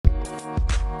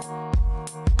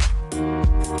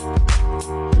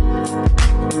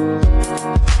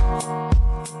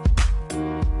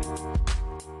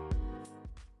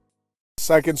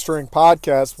Second String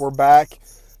Podcast. We're back.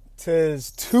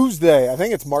 'Tis Tuesday. I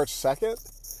think it's March 2nd.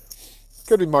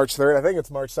 Could be March 3rd. I think it's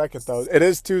March 2nd, though. It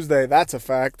is Tuesday. That's a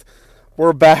fact.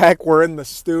 We're back. We're in the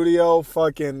studio.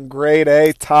 Fucking grade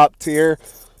A, top tier.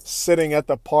 Sitting at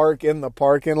the park in the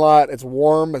parking lot. It's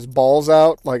warm as balls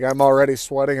out. Like, I'm already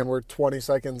sweating and we're 20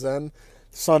 seconds in.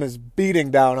 Sun is beating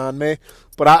down on me,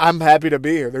 but I'm happy to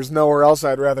be here. There's nowhere else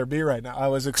I'd rather be right now. I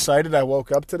was excited. I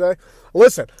woke up today.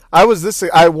 Listen, I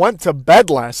went to bed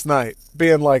last night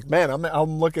being like, man,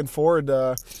 I'm looking forward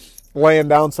to laying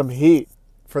down some heat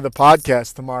for the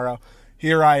podcast tomorrow.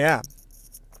 Here I am.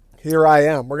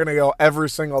 We're going to go every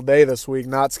single day this week,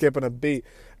 not skipping a beat.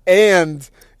 And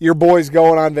your boy's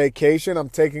going on vacation. I'm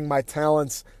taking my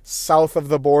talents south of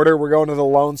the border. We're going to the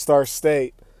Lone Star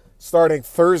State starting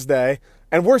Thursday.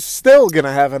 And we're still going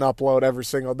to have an upload every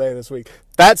single day this week.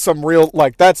 That's some real,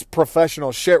 that's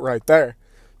professional shit right there.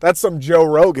 That's some Joe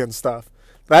Rogan stuff.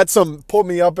 That's some put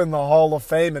me up in the Hall of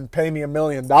Fame and pay me $1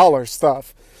 million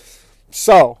stuff.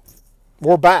 So,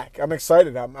 we're back. I'm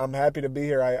excited. I'm happy to be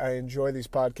here. I enjoy these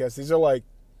podcasts. These are like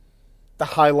the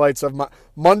highlights of my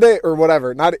Monday or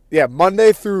whatever.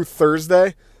 Monday through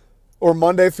Thursday or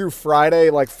Monday through Friday,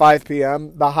 like 5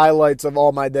 p.m. The highlights of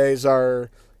all my days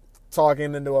are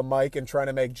talking into a mic and trying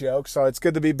to make jokes. So it's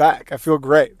good to be back. I feel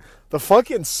great. The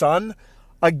fucking sun,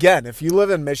 again, if you live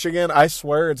in Michigan, I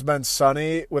swear it's been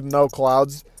sunny with no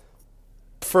clouds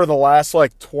for the last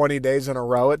 20 days in a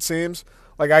row, it seems.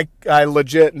 I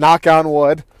legit, knock on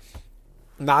wood,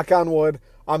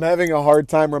 I'm having a hard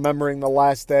time remembering the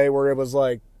last day where it was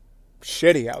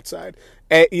shitty outside.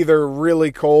 Either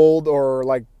really cold or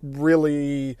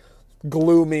really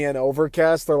gloomy and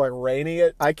overcast or rainy.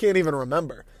 I can't even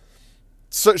remember.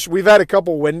 So we've had a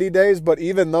couple windy days, but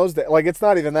even those days, it's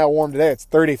not even that warm today. It's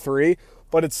 33,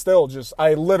 but it's still just,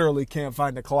 I literally can't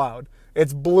find a cloud.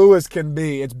 It's blue as can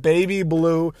be. It's baby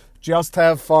blue. Just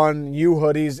have fun. You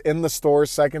hoodies in the store,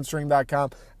 secondstring.com.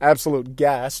 Absolute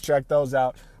gas. Check those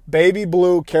out. Baby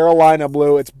blue, Carolina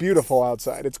blue. It's beautiful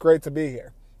outside. It's great to be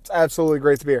here. It's absolutely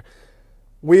great to be here.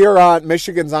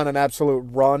 Michigan's on an absolute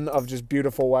run of just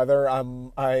beautiful weather.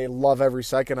 I love every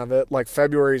second of it.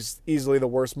 February's easily the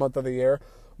worst month of the year.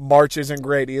 March isn't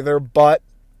great either, but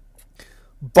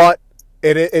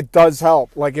it does help.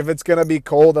 If it's going to be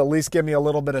cold, at least give me a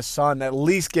little bit of sun. At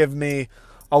least give me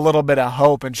a little bit of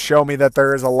hope and show me that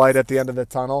there is a light at the end of the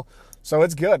tunnel. So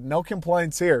it's good. No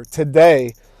complaints here.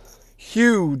 Today,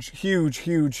 huge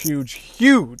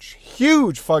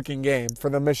fucking game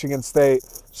for the Michigan State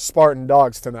Spartan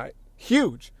Dogs tonight.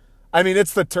 Huge. I mean,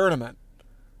 it's the tournament.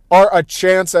 Or a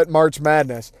chance at March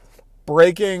Madness.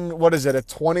 Breaking, a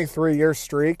 23-year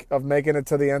streak of making it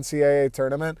to the NCAA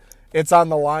tournament. It's on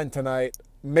the line tonight.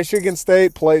 Michigan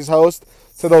State plays host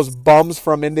to those bums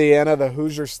from Indiana, the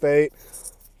Hoosier State.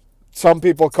 Some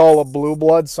people call it blue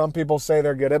blood. Some people say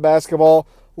they're good at basketball.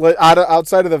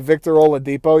 Outside of the Victor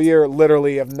Oladipo year,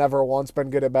 literally have never once been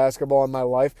good at basketball in my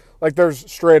life. There's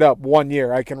straight up 1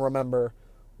 year I can remember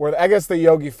where, I guess the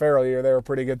Yogi Ferrell year, they were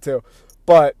pretty good too.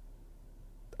 But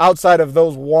outside of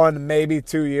those 1, maybe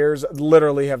 2 years,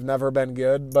 literally have never been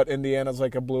good. But Indiana's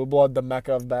like a blue blood, the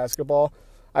mecca of basketball.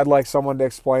 I'd like someone to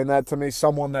explain that to me.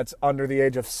 Someone that's under the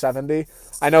age of 70.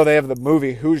 I know they have the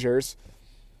movie Hoosiers.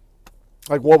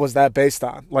 What was that based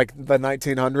on? The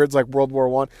 1900s, World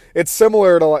War I? It's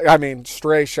similar to,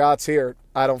 stray shots here.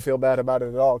 I don't feel bad about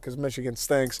it at all because Michigan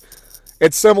stinks.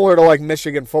 It's similar to,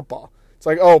 Michigan football. It's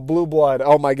oh, blue blood.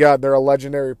 Oh, my God, they're a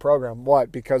legendary program.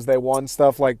 What? Because they won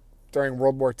stuff, during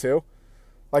World War II?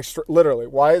 Literally,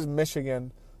 why is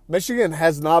Michigan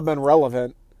has not been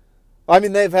relevant.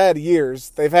 They've had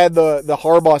years. They've had the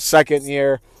Harbaugh second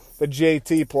year, the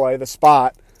JT play, the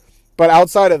spot. But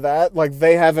outside of that,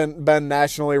 they haven't been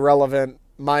nationally relevant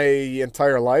my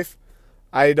entire life.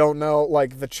 I don't know, I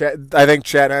think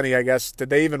Chad Henne, I guess,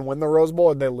 did they even win the Rose Bowl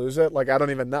or did they lose it? I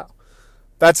don't even know.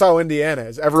 That's how Indiana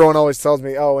is. Everyone always tells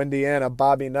me, oh, Indiana,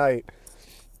 Bobby Knight,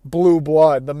 blue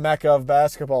blood, the mecca of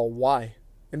basketball. Why?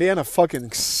 Indiana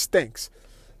fucking stinks.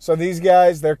 So these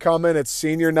guys, they're coming. It's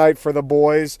senior night for the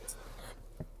boys.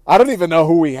 I don't even know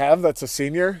who we have that's a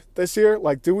senior this year.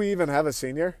 Do we even have a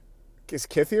senior? Is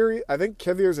Kithier? I think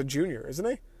Kithier's a junior, isn't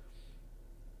he?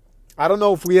 I don't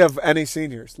know if we have any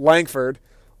seniors. Langford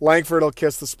will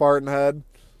kiss the Spartan head.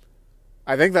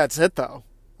 I think that's it, though,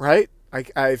 right?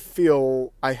 I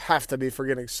feel I have to be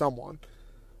forgetting someone.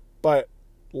 But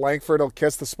Langford will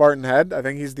kiss the Spartan head. I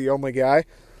think he's the only guy.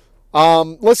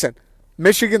 Listen,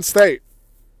 Michigan State,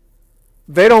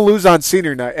 they don't lose on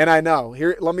senior night. And I know.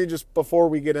 Here, let me just, before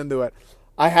we get into it,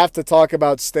 I have to talk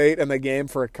about State and the game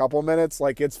for a couple minutes.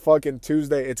 Like, it's fucking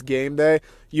Tuesday. It's game day.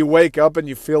 You wake up and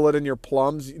you feel it in your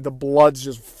plums. The blood's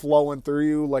just flowing through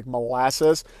you like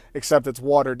molasses, except it's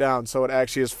watered down, so it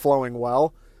actually is flowing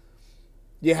well.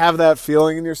 You have that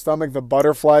feeling in your stomach. The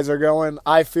butterflies are going.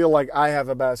 I feel like I have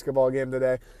a basketball game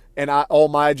today, and all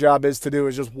my job is to do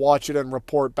is just watch it and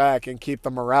report back and keep the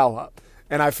morale up.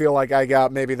 And I feel like I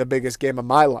got maybe the biggest game of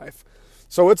my life.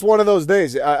 So it's one of those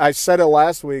days. I said it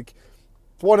last week.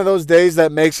 One of those days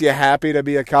that makes you happy to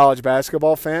be a college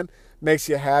basketball fan, makes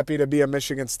you happy to be a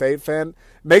Michigan State fan,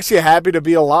 makes you happy to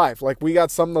be alive. Like, we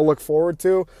got something to look forward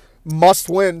to. Must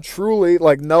win, truly.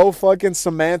 Like, no fucking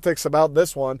semantics about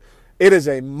this one. It is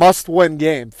a must-win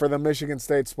game for the Michigan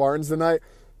State Spartans tonight.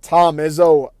 Tom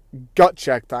Izzo, gut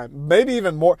check time. Maybe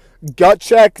even more. Gut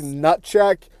check, nut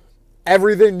check,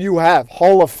 everything you have.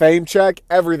 Hall of Fame check,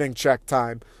 everything check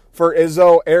time. For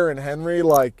Izzo, Aaron Henry,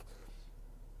 like,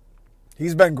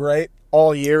 he's been great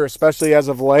all year, especially as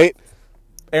of late.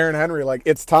 Aaron Henry, like,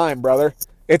 it's time, brother.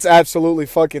 It's absolutely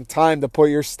fucking time to put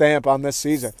your stamp on this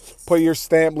season. Put your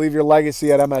stamp, leave your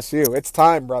legacy at MSU. It's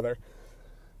time, brother.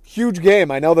 Huge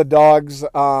game. I know the Dogs.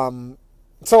 So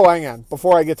hang on.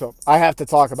 Before I get to them, I have to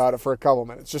talk about it for a couple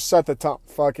minutes. Just set the tone.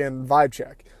 Fucking vibe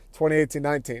check.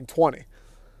 2018-19, 20.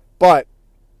 But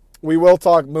we will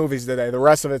talk movies today. The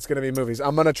rest of it's going to be movies.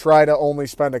 I'm going to try to only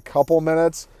spend a couple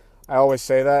minutes. I always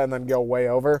say that and then go way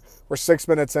over. We're 6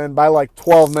 minutes in. By like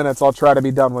 12 minutes, I'll try to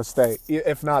be done with State,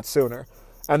 if not sooner.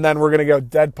 And then we're going to go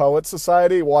Dead Poets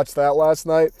Society. Watched that last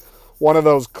night. One of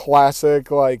those classic,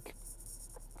 like,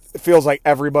 it feels like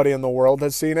everybody in the world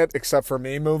has seen it, except for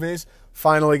me, movies.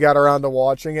 Finally got around to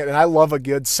watching it. And I love a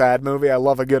good sad movie. I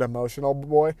love a good emotional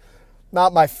boy.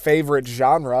 Not my favorite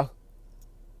genre.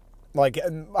 Like,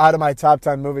 out of my top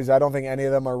 10 movies, I don't think any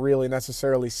of them are really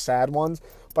necessarily sad ones.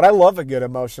 But I love a good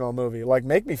emotional movie. Like,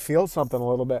 make me feel something a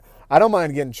little bit. I don't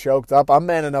mind getting choked up. I'm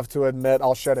man enough to admit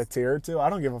I'll shed a tear or two. I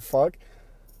don't give a fuck.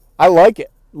 I like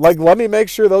it. Like, let me make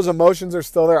sure those emotions are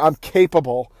still there. I'm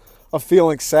capable of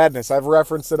feeling sadness. I've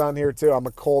referenced it on here too. I'm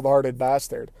a cold-hearted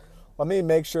bastard. Let me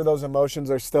make sure those emotions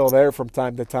are still there from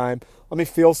time to time. Let me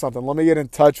feel something. Let me get in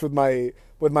touch with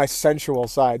my sensual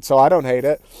side. So I don't hate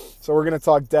it. So we're going to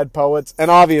talk Dead Poets. And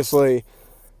obviously,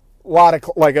 a lot of,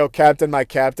 like, oh, Captain, my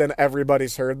Captain.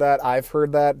 Everybody's heard that. I've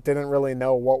heard that. Didn't really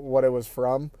know what it was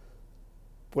from.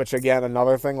 Which, again,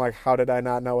 another thing. Like, how did I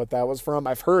not know what that was from?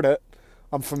 I've heard it.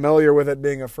 I'm familiar with it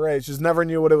being a phrase. Just never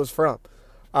knew what it was from.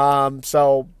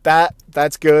 So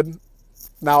that's good.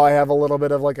 Now I have a little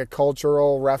bit of like a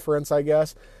cultural reference, I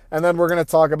guess. And then we're going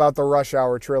to talk about the Rush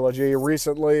Hour trilogy.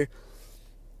 Recently,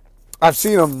 I've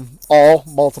seen them all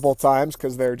multiple times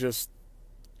because they're just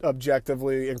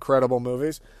objectively incredible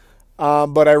movies.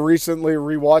 But I recently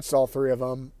rewatched all three of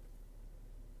them.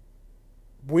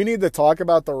 We need to talk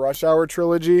about the Rush Hour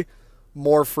trilogy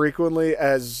more frequently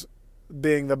as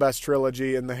being the best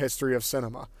trilogy in the history of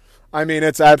cinema. I mean,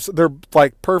 they're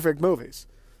like perfect movies.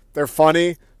 They're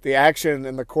funny. The action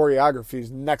and the choreography is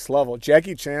next level.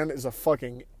 Jackie Chan is a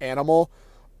fucking animal.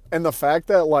 And the fact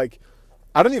that, like,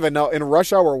 I don't even know, in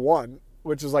Rush Hour 1,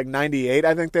 which is like 98,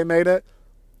 I think they made it,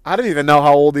 I don't even know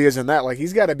how old he is in that. Like,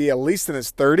 he's got to be at least in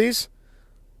his 30s.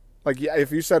 Like,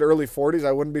 if you said early 40s,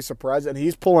 I wouldn't be surprised. And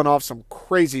he's pulling off some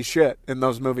crazy shit in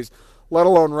those movies, let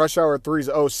alone Rush Hour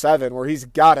 3's 07, where he's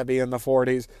got to be in the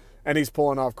 40s. And he's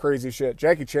pulling off crazy shit.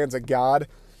 Jackie Chan's a god.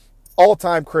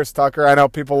 All-time Chris Tucker. I know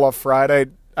people love Friday.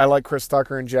 I like Chris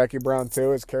Tucker and Jackie Brown,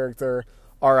 too. His character,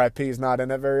 R.I.P., is not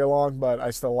in it very long, but I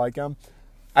still like him.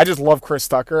 I just love Chris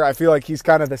Tucker. I feel like he's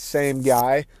kind of the same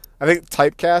guy. I think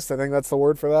typecast, I think that's the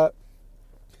word for that.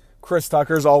 Chris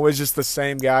Tucker's always just the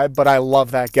same guy, but I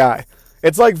love that guy.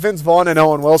 It's like Vince Vaughn and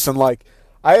Owen Wilson. Like,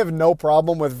 I have no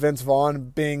problem with Vince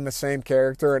Vaughn being the same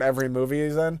character in every movie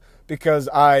he's in, because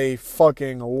I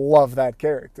fucking love that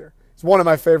character. He's one of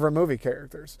my favorite movie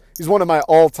characters. He's one of my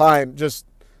all-time just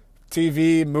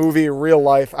TV, movie, real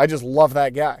life. I just love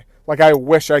that guy. Like, I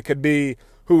wish I could be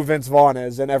who Vince Vaughn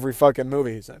is in every fucking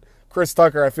movie he's in. Chris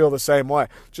Tucker, I feel the same way.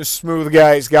 Just smooth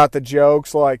guy. He's got the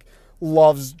jokes, like,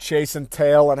 loves chasing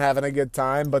tail and having a good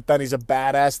time, but then he's a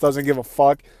badass, doesn't give a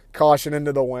fuck, caution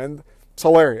into the wind. It's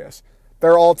hilarious.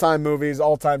 They're all-time movies,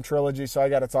 all-time trilogy, so I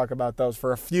got to talk about those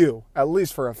for a few, at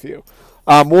least for a few.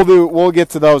 We'll get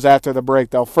to those after the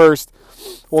break, though. First,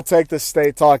 we'll take the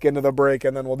State talk into the break,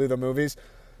 and then we'll do the movies.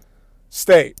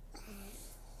 State.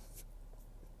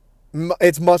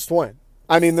 It's must win.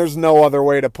 I mean, there's no other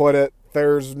way to put it.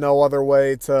 There's no other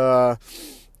way to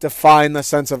define the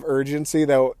sense of urgency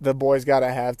that the boys got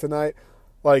to have tonight.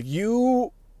 Like,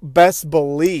 you best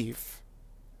believe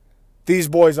these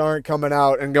boys aren't coming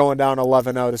out and going down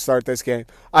 11-0 to start this game.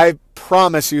 I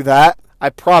promise you that. I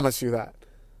promise you that.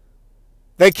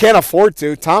 They can't afford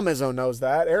to. Tom Izzo knows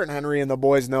that. Aaron Henry and the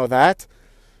boys know that.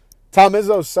 Tom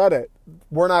Izzo said it.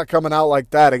 We're not coming out like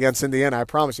that against Indiana, I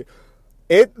promise you.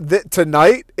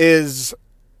 Tonight is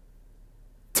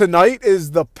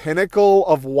the pinnacle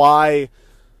of why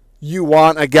you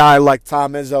want a guy like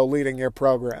Tom Izzo leading your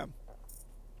program.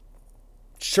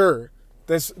 Sure,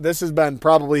 this has been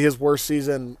probably his worst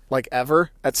season like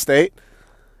ever at State,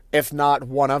 if not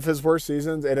one of his worst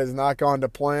seasons. It has not gone to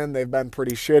plan. They've been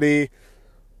pretty shitty.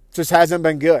 Just hasn't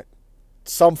been good.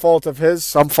 Some fault of his,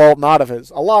 some fault not of his.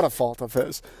 A lot of fault of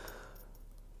his.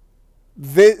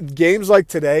 Games like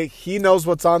today, he knows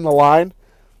what's on the line.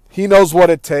 He knows what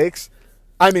it takes.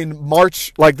 I mean,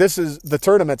 March, like this is, the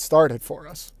tournament started for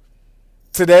us.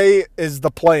 Today is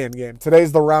the play-in game.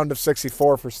 Today's the round of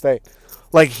 64 for State.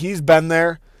 Like, he's been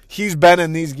there. He's been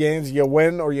in these games. You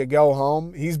win or you go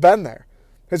home. He's been there.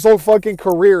 His whole fucking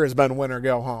career has been win or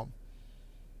go home.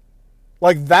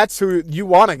 Like, that's who you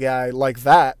want, a guy like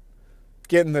that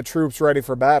getting the troops ready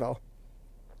for battle.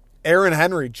 Aaron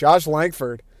Henry, Josh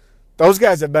Langford, those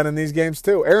guys have been in these games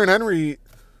too. Aaron Henry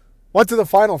went to the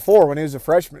Final Four when he was a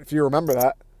freshman, if you remember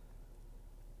that.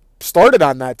 Started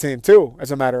on that team too, as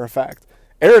a matter of fact.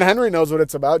 Aaron Henry knows what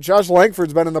it's about. Josh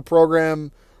Langford's been in the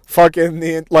program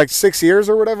fucking like 6 years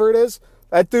or whatever it is.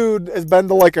 That dude has been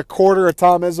to like a quarter of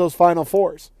Tom Izzo's Final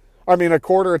Fours. I mean, a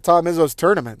quarter of Tom Izzo's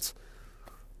tournaments.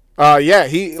 Yeah,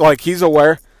 he's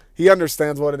aware. He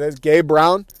understands what it is. Gabe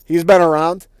Brown, he's been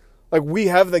around. Like, we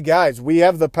have the guys. We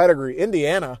have the pedigree.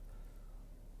 Indiana,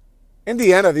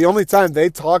 the only time they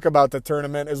talk about the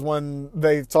tournament is when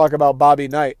they talk about Bobby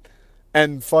Knight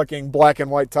and fucking black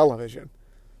and white television.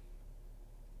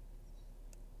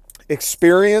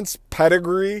 Experience,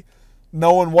 pedigree,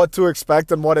 knowing what to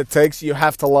expect and what it takes. You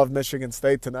have to love Michigan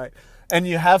State tonight. And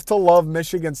you have to love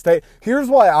Michigan State. Here's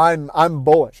why I'm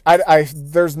bullish.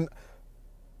 There's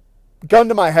gun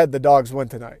to my head, the Dogs win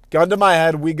tonight. Gun to my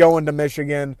head, we go into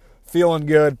Michigan feeling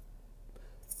good.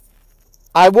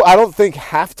 I don't think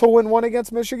have to win one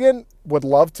against Michigan. Would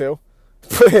love to.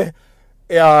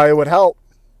 Yeah, it would help.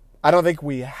 I don't think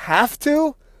we have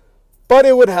to, but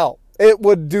it would help. It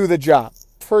would do the job,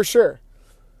 for sure.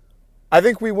 I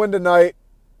think we win tonight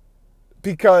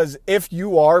because if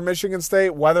you are Michigan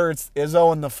State, whether it's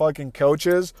Izzo and the fucking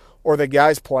coaches or the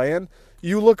guys playing,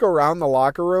 you look around the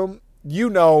locker room, you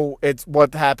know it's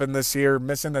what happened this year.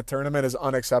 Missing the tournament is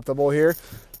unacceptable here.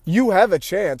 You have a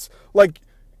chance.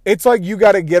 It's like you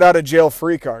got to get out of jail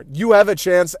free card. You have a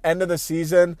chance, end of the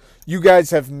season. You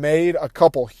guys have made a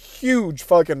couple huge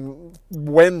fucking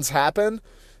wins happen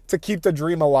to keep the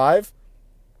dream alive.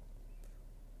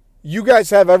 You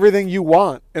guys have everything you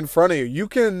want in front of you. You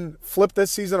can flip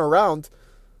this season around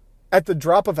at the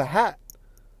drop of a hat.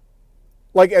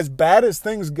 Like, as bad as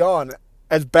things gone,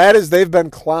 as bad as they've been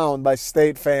clowned by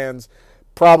State fans,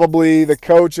 probably the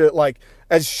coach, like,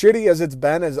 as shitty as it's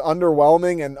been, as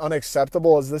underwhelming and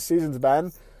unacceptable as this season's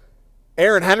been,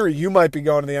 Aaron Henry, you might be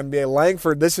going to the NBA.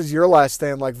 Langford, this is your last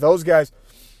stand. Like, those guys,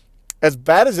 as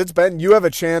bad as it's been, you have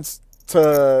a chance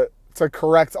to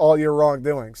correct all your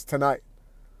wrongdoings tonight.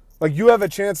 Like, you have a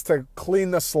chance to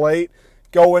clean the slate,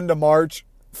 go into March,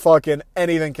 fucking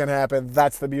anything can happen.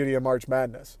 That's the beauty of March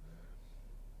Madness.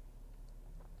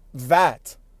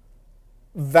 That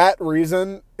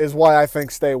reason is why I think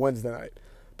State wins tonight.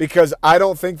 Because I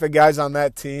don't think the guys on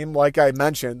that team, like I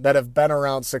mentioned, that have been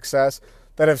around success,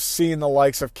 that have seen the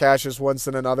likes of Cassius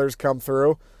Winston and others come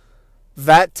through,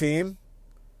 that team,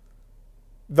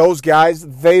 those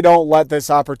guys, they don't let this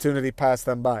opportunity pass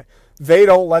them by. They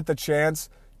don't let the chance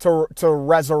to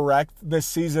resurrect this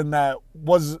season that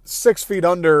was 6 feet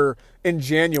under in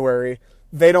January.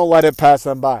 They don't let it pass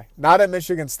them by. Not at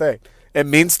Michigan State. It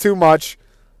means too much.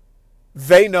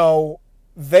 They know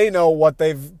what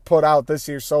they've put out this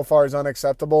year so far is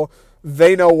unacceptable.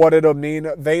 They know what it'll mean.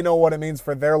 They know what it means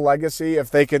for their legacy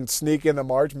if they can sneak into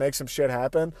March, make some shit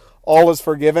happen. All is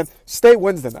forgiven. State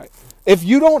wins tonight. If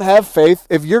you don't have faith,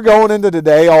 if you're going into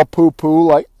today all poo-poo,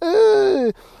 like,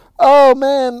 oh,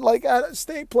 man, like,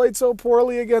 State played so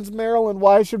poorly against Maryland.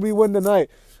 Why should we win tonight?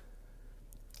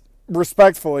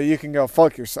 Respectfully, you can go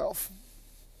fuck yourself.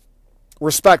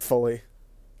 Respectfully.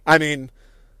 I mean,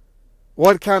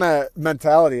 what kind of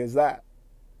mentality is that?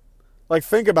 Like,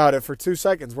 think about it for 2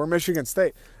 seconds. We're Michigan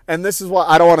State. And this is what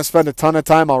I don't want to spend a ton of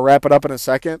time. I'll wrap it up in a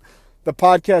second. The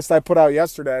podcast I put out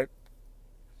yesterday,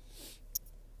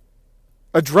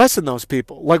 addressing those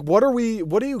people. Like, what are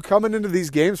you coming into these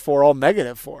games for all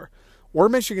negative for? We're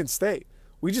Michigan State.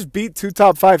 We just beat 2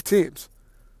 top 5 teams.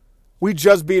 We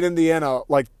just beat Indiana,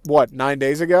 9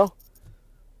 days ago?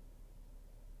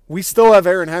 We still have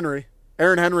Aaron Henry.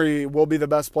 Aaron Henry will be the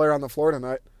best player on the floor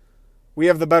tonight. We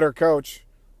have the better coach.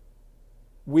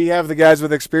 We have the guys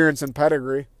with experience and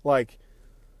pedigree. Like,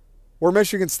 we're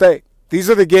Michigan State. These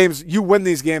are the games. You win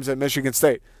these games at Michigan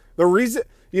State. The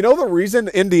reason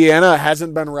Indiana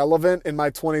hasn't been relevant in my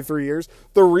 23 years,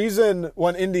 the reason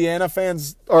when Indiana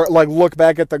fans are like look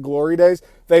back at the glory days,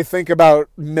 they think about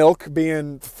milk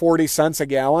being 40 cents a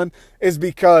gallon is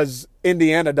because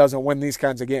Indiana doesn't win these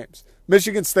kinds of games.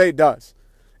 Michigan State does.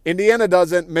 Indiana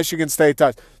doesn't. Michigan State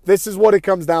does. This is what it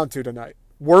comes down to tonight.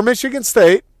 We're Michigan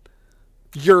State.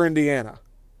 You're Indiana.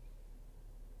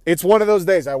 It's one of those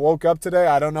days. I woke up today.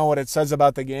 I don't know what it says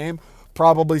about the game.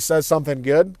 Probably says something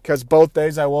good because both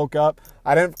days I woke up,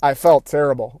 I felt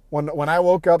terrible. When I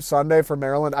woke up Sunday for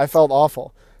Maryland, I felt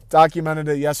awful. Documented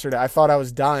it yesterday. I thought I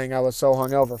was dying. I was so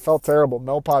hungover. Felt terrible.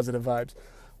 No positive vibes.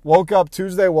 Woke up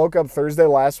Tuesday, woke up Thursday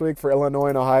last week for Illinois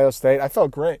and Ohio State. I felt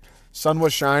great. Sun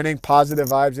was shining, positive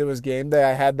vibes. It was game day.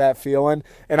 I had that feeling,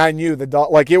 and I knew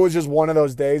it was just one of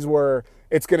those days where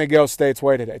it's going to go State's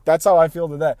way today. That's how I feel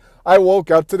today. I woke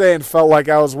up today and felt like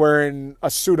I was wearing a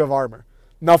suit of armor.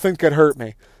 Nothing could hurt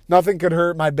me. Nothing could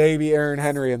hurt my baby Aaron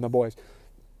Henry and the boys.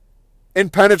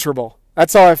 Impenetrable.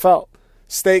 That's how I felt.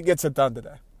 State gets it done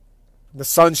today. The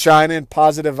sun's shining,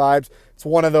 positive vibes. It's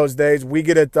one of those days. We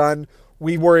get it done.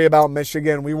 We worry about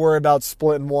Michigan. We worry about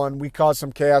splitting one. We cause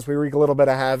some chaos. We wreak a little bit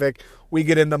of havoc. We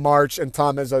get into March, and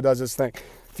Tom Izzo does his thing.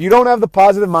 If you don't have the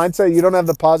positive mindset, you don't have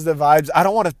the positive vibes, I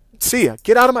don't want to see you.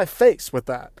 Get out of my face with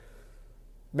that.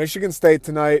 Michigan State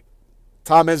tonight.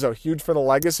 Tom Izzo, huge for the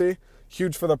legacy,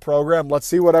 huge for the program. Let's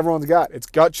see what everyone's got. It's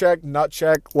gut check, nut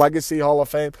check, legacy, Hall of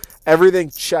Fame. Everything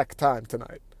check time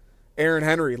tonight. Aaron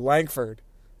Henry, Langford,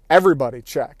 everybody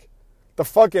check. The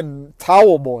fucking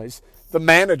towel boys. The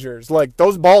managers, like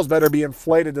those balls better be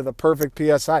inflated to the perfect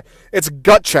PSI. It's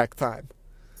gut check time.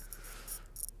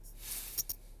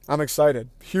 I'm excited.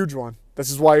 Huge one.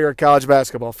 This is why you're a college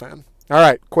basketball fan. All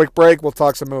right, quick break. We'll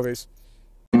talk some movies.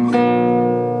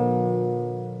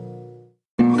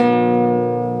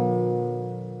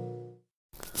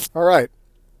 All right.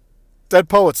 Dead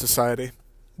Poets Society.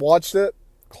 Watched it.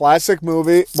 Classic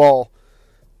movie. Well,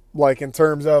 like in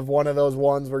terms of one of those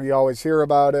ones where you always hear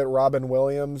about it. Robin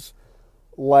Williams.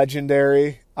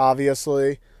 Legendary,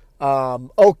 obviously.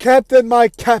 Oh, Captain, my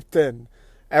Captain.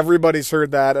 Everybody's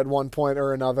heard that at one point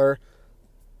or another.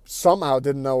 Somehow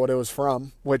didn't know what it was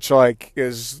from, which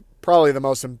is probably the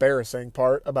most embarrassing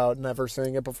part about never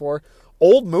seeing it before.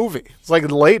 Old movie. It's like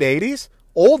the late 80s.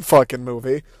 Old fucking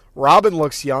movie. Robin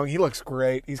looks young. He looks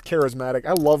great. He's charismatic.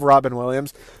 I love Robin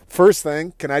Williams. First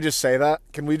thing, can I just say that?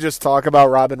 Can we just talk about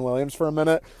Robin Williams for a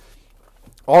minute?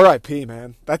 R.I.P.,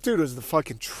 man. That dude was the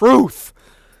fucking truth.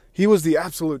 He was the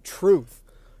absolute truth.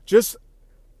 Just,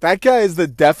 that guy is the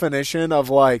definition of,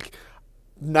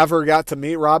 never got to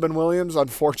meet Robin Williams,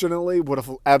 unfortunately. Would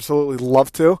have absolutely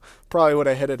loved to. Probably would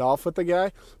have hit it off with the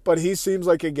guy. But he seems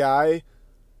like a guy,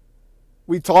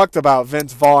 we talked about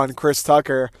Vince Vaughn, Chris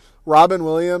Tucker. Robin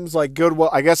Williams, Goodwill,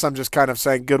 I guess I'm just kind of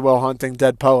saying Goodwill Hunting,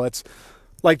 Dead Poets.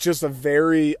 Just a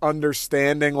very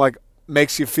understanding,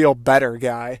 makes you feel better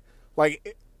guy.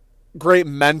 Great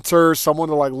mentor, someone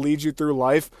to lead you through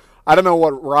life. I don't know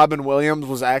what Robin Williams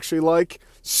was actually like.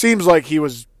 Seems like he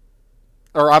was,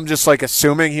 or I'm just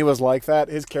assuming he was like that.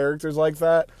 His characters like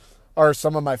that are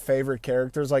some of my favorite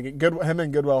characters. Him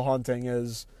and Goodwill Hunting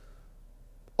is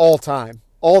all time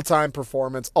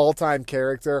performance, all time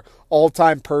character, all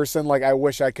time person. I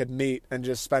wish I could meet and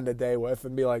just spend a day with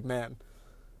and be like, man,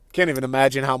 can't even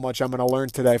imagine how much I'm going to learn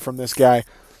today from this guy.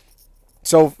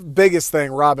 So, biggest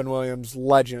thing, Robin Williams,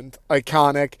 legend,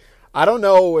 iconic. I don't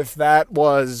know if that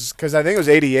was, because I think it was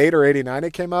 88 or 89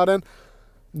 it came out in.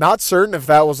 Not certain if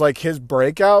that was his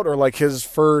breakout or his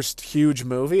first huge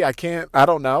movie. I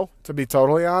don't know, to be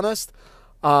totally honest.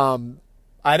 I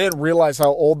didn't realize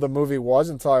how old the movie was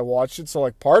until I watched it. So,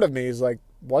 part of me is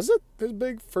was it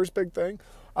his first big thing?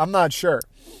 I'm not sure.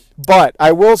 But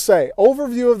I will say,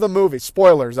 overview of the movie.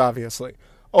 Spoilers, obviously.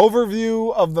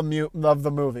 Overview of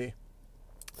the movie.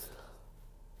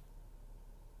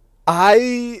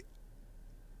 I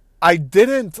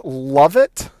didn't love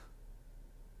it.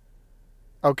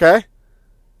 Okay?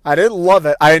 I didn't love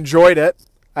it. I enjoyed it.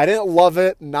 I didn't love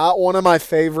it. Not one of my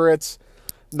favorites.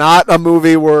 Not a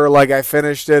movie where I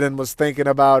finished it and was thinking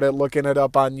about it, looking it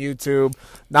up on YouTube.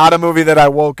 Not a movie that I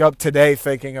woke up today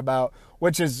thinking about,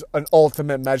 which is an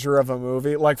ultimate measure of a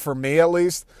movie. For me at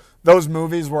least, those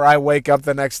movies where I wake up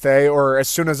the next day or as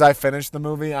soon as I finish the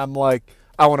movie, I'm I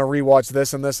want to rewatch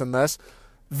this and this and this.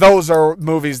 Those are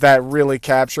movies that really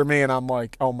capture me, and I'm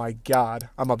oh my God,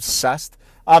 I'm obsessed.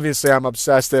 Obviously, I'm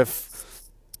obsessed if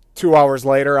 2 hours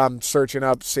later, I'm searching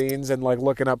up scenes and like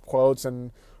looking up quotes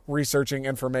and researching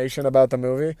information about the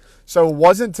movie. So it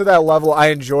wasn't to that level. I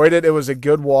enjoyed it. It was a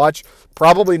good watch.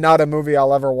 Probably not a movie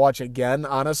I'll ever watch again,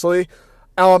 honestly.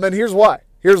 And here's why.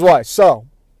 So,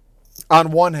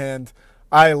 on one hand,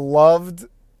 I loved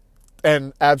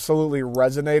and absolutely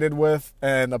resonated with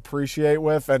and appreciate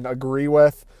with and agree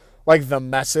with like the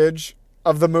message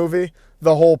of the movie,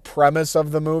 the whole premise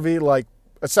of the movie, like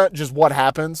it's not just what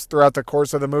happens throughout the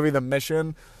course of the movie, the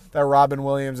mission that Robin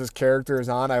Williams' character is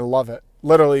on. I love it.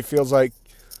 Literally feels like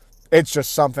it's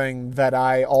just something that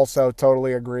I also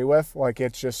totally agree with. Like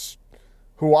it's just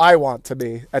who I want to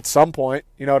be at some point.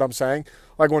 You know what I'm saying?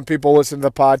 Like when people listen to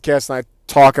the podcast and I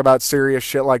talk about serious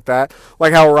shit like that,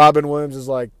 like how Robin Williams is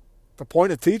like, the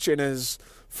point of teaching is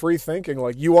free thinking.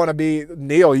 Like you want to be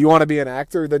Neil, you want to be an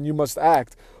actor, then you must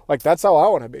act. Like that's how I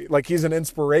want to be. Like he's an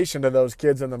inspiration to those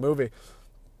kids in the movie.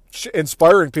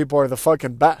 Inspiring people are the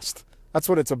fucking best. That's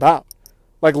what it's about.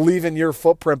 Like leaving your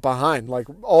footprint behind. Like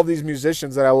all these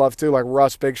musicians that I love too, like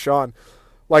Russ, Big Sean.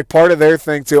 Like part of their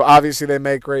thing too, obviously they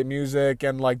make great music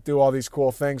and like do all these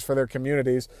cool things for their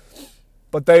communities.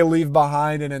 But they leave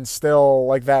behind and instill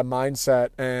like that mindset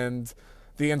and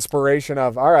the inspiration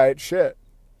of, all right, shit.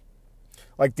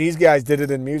 Like these guys did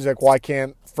it in music. Why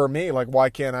can't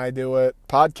I do it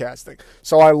podcasting?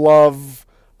 So I love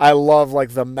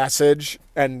like the message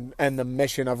and the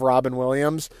mission of Robin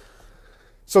Williams.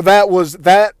 So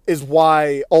that is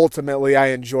why ultimately I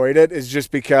enjoyed it, is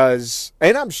just because,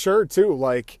 and I'm sure too,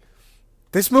 like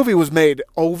this movie was made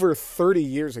over 30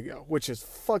 years ago, which is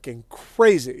fucking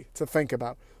crazy to think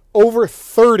about. Over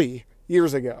 30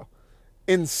 years ago.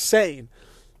 Insane.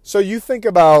 So you think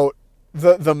about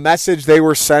the message they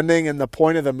were sending and the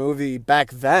point of the movie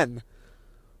back then.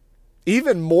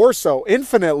 Even more so,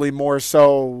 infinitely more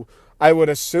so, I would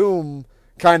assume,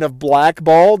 kind of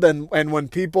blackballed. And when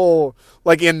people,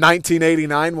 like in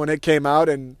 1989 when it came out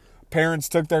and parents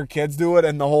took their kids to it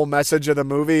and the whole message of the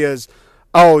movie is,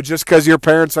 oh, just because your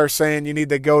parents are saying you need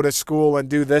to go to school and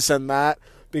do this and that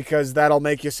because that'll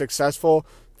make you successful.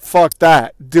 Fuck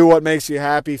that. Do what makes you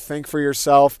happy. Think for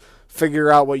yourself.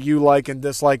 Figure out what you like and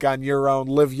dislike on your own.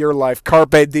 Live your life.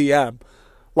 Carpe diem.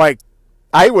 Like,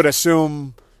 I would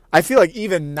assume, I feel like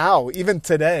even now, even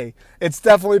today, it's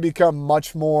definitely become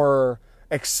much more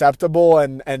acceptable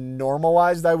and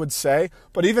normalized, I would say.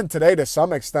 But even today, to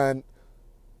some extent,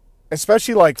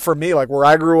 especially like for me, like where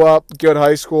I grew up, good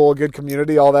high school, good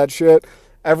community, all that shit.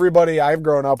 Everybody I've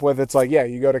grown up with, it's like, yeah,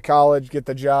 you go to college, get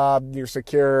the job, you're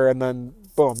secure, and then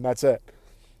boom, that's it.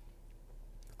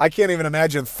 I can't even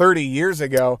imagine 30 years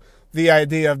ago the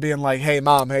idea of being like, hey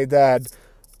mom, hey dad,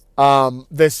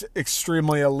 this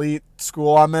extremely elite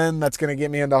school I'm in that's going to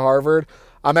get me into Harvard,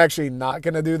 I'm actually not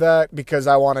going to do that because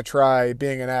I want to try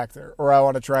being an actor, or I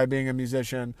want to try being a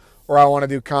musician, or I want to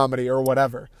do comedy or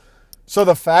whatever. So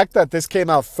the fact that this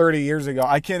came out 30 years ago,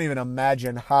 I can't even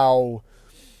imagine how,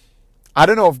 I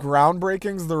don't know if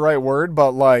groundbreaking is the right word,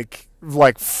 but like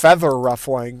feather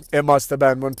ruffling it must have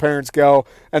been when parents go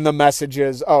and the message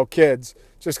is, oh, kids,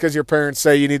 just because your parents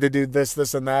say you need to do this,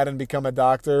 this, and that and become a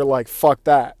doctor, like, fuck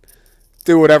that.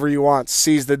 Do whatever you want.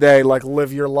 Seize the day. Like,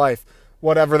 live your life.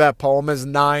 Whatever that poem is,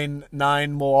 nine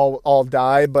will all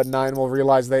die, but 9 will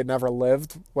realize they never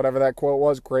lived. Whatever that quote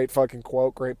was. Great fucking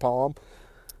quote. Great poem.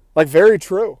 Like, very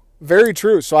true. Very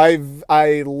true. So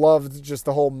I loved just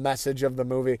the whole message of the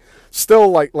movie. Still,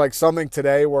 like something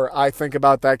today where I think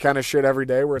about that kind of shit every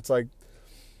day, where it's like,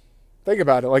 think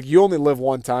about it. Like, you only live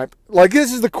one time. Like,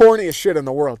 this is the corniest shit in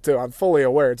the world, too. I'm fully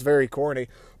aware. It's very corny.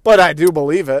 But I do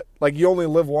believe it. Like, you only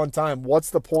live one time.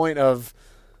 What's the point of,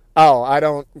 oh, I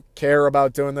don't care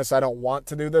about doing this. I don't want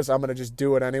to do this. I'm going to just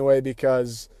do it anyway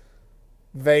because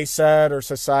they said or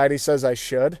society says I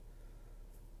should.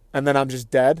 And then I'm just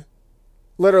dead.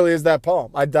 Literally is that poem.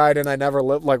 I died and I never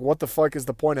lived. Like, what the fuck is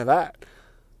the point of that?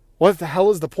 What the hell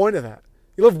is the point of that?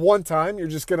 You live one time, you're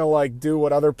just going to, like, do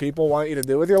what other people want you to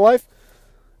do with your life?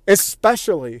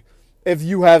 Especially if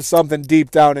you have something deep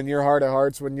down in your heart of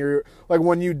hearts when you're, like,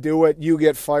 when you do it, you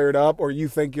get fired up or you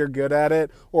think you're good at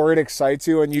it or it excites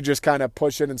you and you just kind of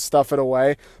push it and stuff it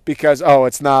away because, oh,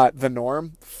 it's not the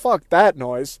norm. Fuck that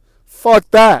noise. Fuck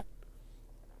that.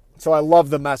 So I love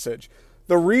the message.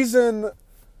 The reason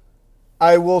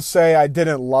I will say I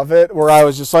didn't love it, where I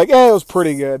was just like, it was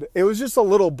pretty good. It was just a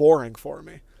little boring for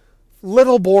me.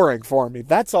 Little boring for me.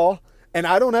 That's all. And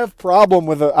I don't have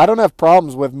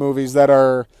problems with movies that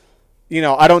are, you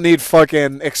know, I don't need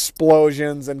fucking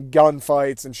explosions and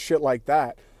gunfights and shit like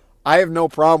that. I have no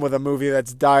problem with a movie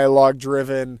that's dialogue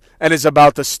driven and is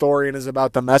about the story and is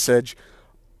about the message.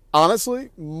 Honestly,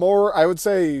 I would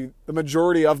say the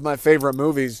majority of my favorite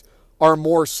movies are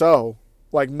more so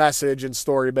like message and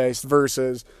story based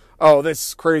versus, oh,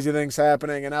 this crazy thing's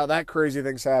happening and now that crazy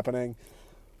thing's happening.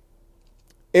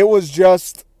 It was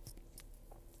just,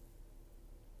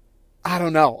 I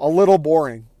don't know, a little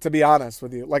boring, to be honest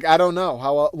with you. Like, I don't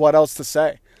know what else to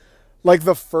say. Like,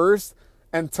 the first,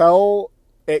 until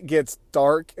it gets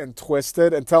dark and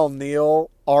twisted, until Neil,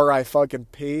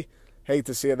 R.I.P., hate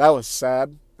to see it, that was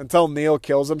sad. Until Neil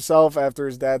kills himself after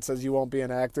his dad says, you won't be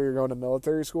an actor, you're going to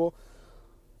military school.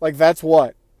 Like, that's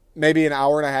what? Maybe an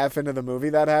hour and a half into the movie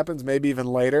that happens, maybe even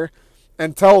later.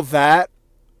 Until that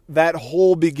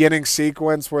whole beginning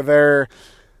sequence where they're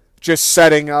just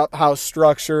setting up how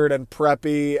structured and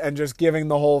preppy and just giving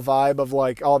the whole vibe of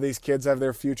like all these kids have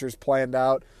their futures planned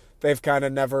out. They've kind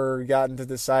of never gotten to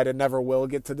decide and never will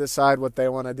get to decide what they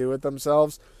want to do with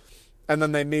themselves. And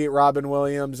then they meet Robin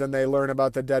Williams and they learn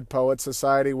about the Dead Poets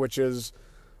Society, which is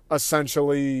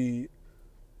essentially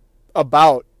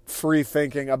about free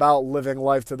thinking, about living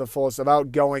life to the fullest,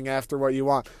 about going after what you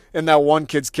want. In that one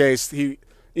kid's case,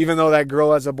 even though that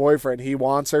girl has a boyfriend, he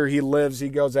wants her, he lives, he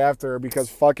goes after her because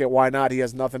fuck it, why not? He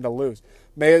has nothing to lose.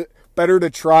 Better to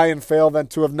try and fail than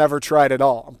to have never tried at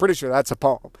all. I'm pretty sure that's a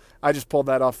poem. I just pulled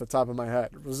that off the top of my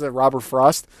head. Was it Robert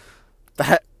Frost?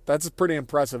 That's pretty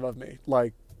impressive of me.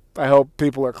 Like, I hope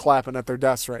people are clapping at their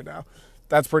desks right now.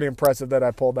 That's pretty impressive that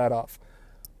I pulled that off.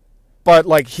 But,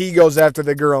 like, he goes after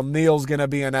the girl. Neil's going to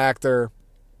be an actor.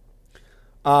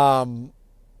 That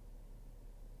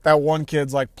one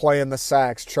kid's, like, playing the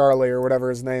sax, Charlie or whatever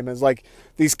his name is. Like,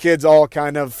 these kids all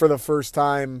kind of, for the first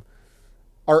time,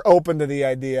 are open to the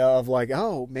idea of, like,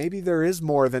 oh, maybe there is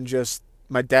more than just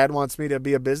my dad wants me to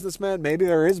be a businessman. Maybe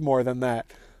there is more than that.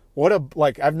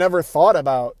 I've never thought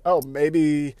about, oh,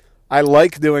 maybe I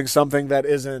like doing something that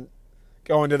isn't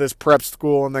going to this prep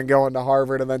school and then going to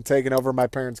Harvard and then taking over my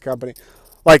parents' company.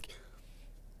 Like,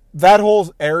 that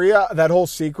whole area, that whole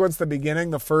sequence, the beginning,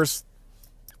 the first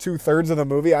 2/3 of the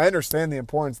movie, I understand the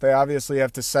importance. They obviously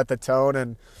have to set the tone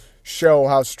and show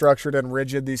how structured and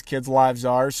rigid these kids' lives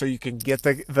are so you can get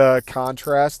the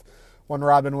contrast when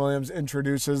Robin Williams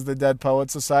introduces the Dead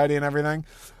Poets Society and everything.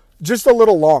 Just a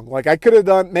little long. Like, I could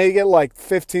have made it like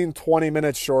 15, 20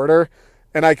 minutes shorter,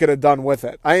 and I could have done with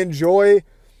it. I enjoy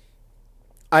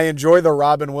the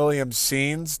Robin Williams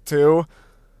scenes, too,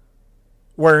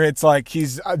 where it's like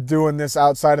he's doing this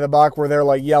outside of the box where they're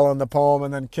like yelling the poem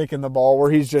and then kicking the ball,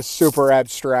 where he's just super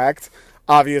abstract.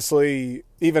 Obviously,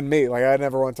 even me, like, I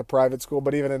never went to private school,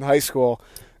 but even in high school,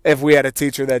 if we had a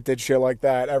teacher that did shit like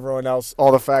that, everyone else,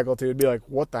 all the faculty would be like,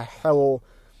 what the hell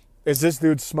is this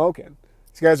dude smoking?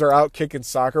 These guys are out kicking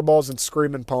soccer balls and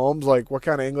screaming poems. Like, what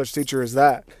kind of English teacher is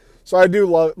that? So I do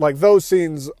love, like, those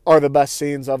scenes are the best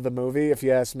scenes of the movie, if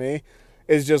you ask me,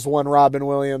 is just when Robin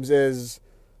Williams is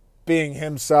being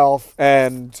himself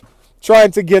and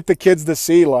trying to get the kids to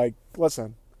see, like,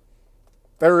 listen,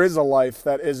 there is a life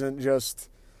that isn't just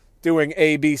doing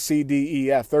A, B, C, D,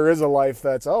 E, F. There is a life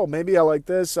that's, oh, maybe I like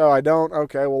this. Oh, I don't.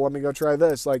 Okay, well, let me go try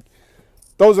this. Like,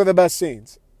 those are the best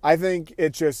scenes. I think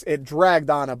it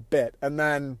dragged on a bit. And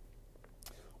then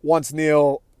once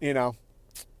Neil,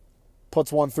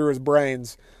 puts one through his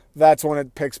brains, that's when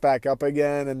it picks back up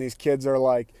again. And these kids are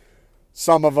like,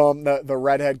 some of them, the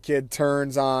redhead kid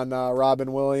turns on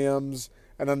Robin Williams.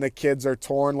 And then the kids are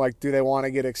torn. Like, do they want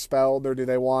to get expelled or do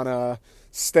they want to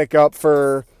stick up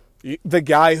for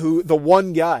the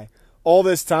one guy? All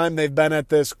this time they've been at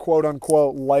this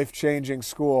quote-unquote life-changing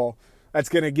school that's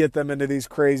going to get them into these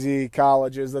crazy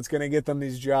colleges, that's going to get them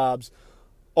these jobs.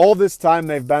 All this time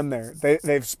they've been there.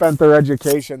 They've spent their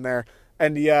education there.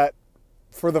 And yet,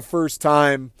 for the first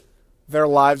time, their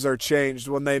lives are changed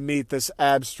when they meet this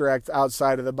abstract,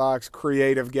 outside-of-the-box,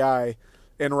 creative guy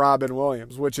in Robin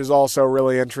Williams, which is also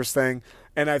really interesting.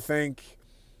 And I think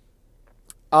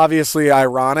obviously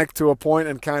ironic to a point,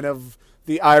 and kind of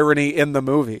the irony in the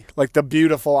movie. Like, the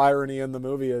beautiful irony in the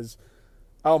movie is,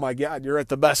 oh my God, you're at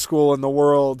the best school in the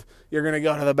world. You're going to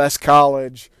go to the best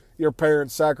college. Your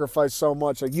parents sacrificed so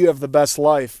much. Like, you have the best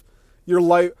life.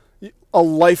 A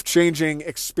life-changing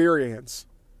experience.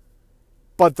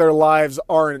 But their lives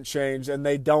aren't changed, and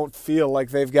they don't feel like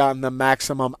they've gotten the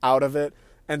maximum out of it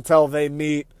until they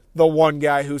meet the one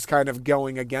guy who's kind of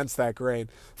going against that grain.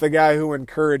 The guy who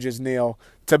encourages Neil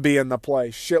to be in the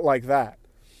play. Shit like that.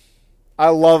 I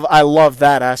love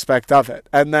that aspect of it.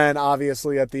 And then,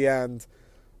 obviously, at the end,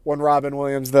 when Robin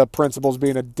Williams, the principal's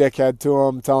being a dickhead to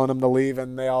him, telling him to leave,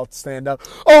 and they all stand up.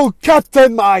 Oh,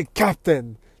 Captain, my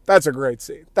Captain! That's a great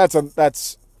scene.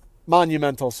 That's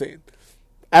monumental scene.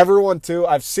 Everyone, too,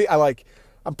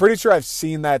 I'm pretty sure I've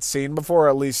seen that scene before, or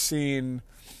at least seen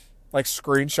like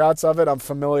screenshots of it. I'm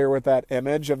familiar with that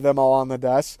image of them all on the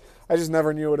desk. I just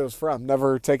never knew what it was from.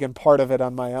 Never taken part of it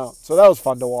on my own. So that was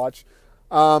fun to watch.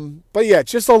 But yeah,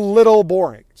 just a little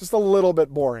boring. Just a little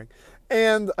bit boring.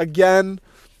 And again,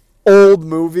 old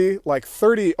movie, like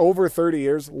over 30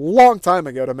 years, long time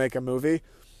ago to make a movie.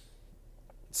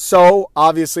 So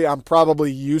obviously I'm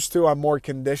probably I'm more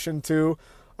conditioned to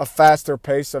a faster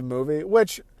pace of movie,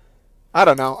 which I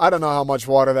don't know. I don't know how much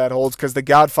water that holds because The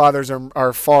Godfathers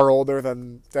are far older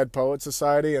than Dead Poets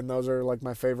Society, and those are like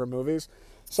my favorite movies.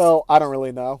 So I don't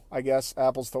really know. I guess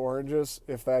apples to oranges,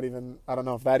 I don't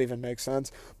know if that even makes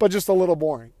sense, but just a little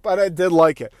boring. But I did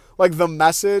like it. Like the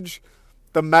message,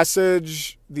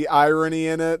 the irony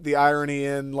in it, the irony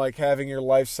in like having your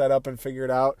life set up and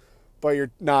figured out, but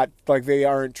you're not, like they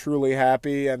aren't truly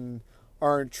happy and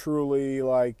aren't truly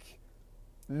like,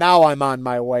 now I'm on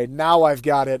my way. Now I've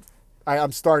got it.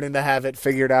 I'm starting to have it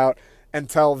figured out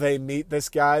until they meet this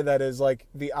guy that is like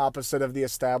the opposite of the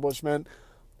establishment.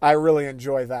 I really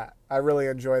enjoy that.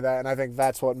 And I think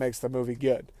that's what makes the movie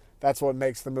good. That's what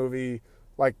makes the movie,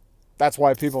 like, that's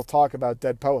why people talk about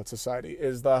Dead Poets Society,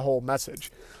 is the whole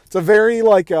message. It's a very,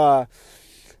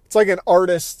 it's like an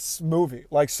artist's movie.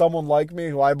 Like Someone Like Me,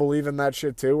 who I believe in that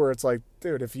shit too, where it's like,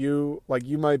 dude, if you, like,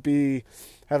 you might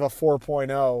have a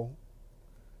 4.0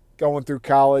 going through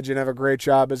college and have a great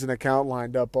job as an accountant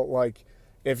lined up, but, like,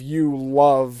 if you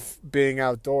love being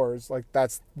outdoors, like,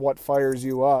 that's what fires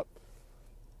you up.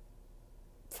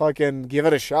 Fucking give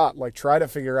it a shot. Like, try to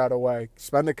figure out a way.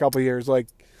 Spend a couple years, like,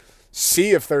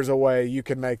 see if there's a way you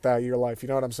can make that your life. You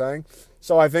know what I'm saying?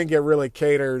 So I think it really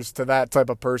caters to that type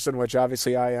of person, which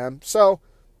obviously I am. So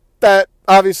that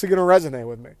obviously going to resonate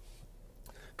with me.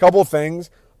 Couple things.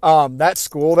 That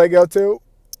school they go to,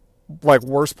 like,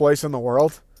 worst place in the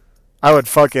world. I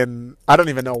don't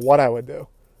even know what I would do.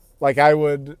 Like,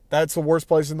 that's the worst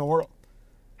place in the world.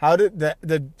 How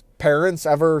did parents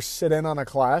ever sit in on a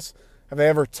class? Have they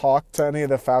ever talked to any of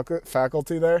the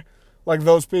faculty there? Like,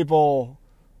 those people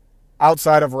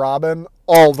outside of Robin,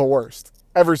 all the worst.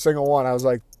 Every single one. I was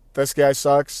like, this guy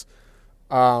sucks.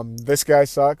 This guy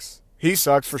sucks. He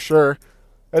sucks for sure.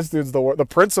 This dude's the worst. The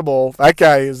principal, that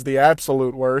guy is the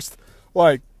absolute worst.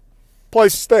 Like,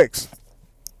 place stinks.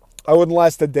 I wouldn't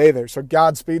last a day there. So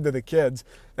Godspeed to the kids.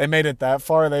 They made it that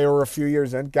far. They were a few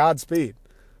years in. Godspeed.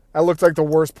 That looked like the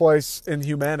worst place in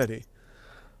humanity.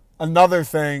 Another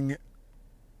thing,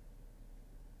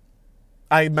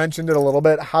 I mentioned it a little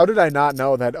bit. How did I not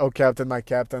know that Oh Captain, My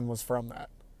Captain was from that?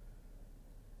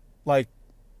 Like,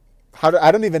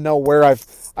 I don't even know where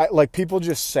like, people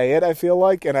just say it, I feel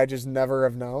like, and I just never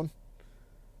have known.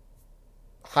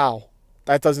 How?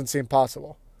 That doesn't seem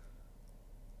possible.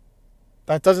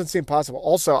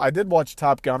 Also, I did watch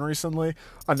Top Gun recently.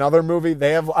 Another movie.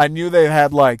 I knew they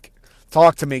had, like,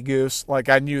 talk to me, Goose. Like,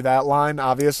 I knew that line,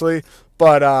 obviously.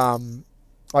 But,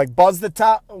 like,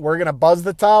 we're going to buzz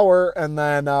the tower. And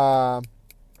then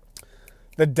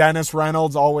the Dennis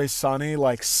Reynolds Always Sunny,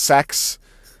 like, sex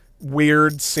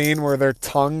weird scene where their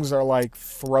tongues are, like,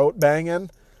 throat banging.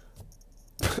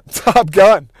 Top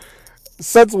Gun.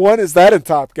 Since when is that in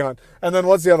Top Gun? And then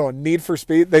what's the other one? Need for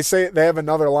Speed. They say they have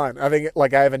another line. I think,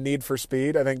 like, I have a need for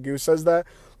speed. I think Goose says that.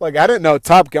 Like, I didn't know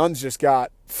Top Gun's just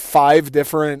got 5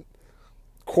 different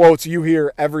quotes you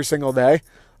hear every single day.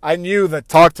 I knew that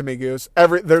Talk to Me, Goose.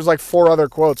 There's like 4 other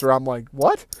quotes where I'm like,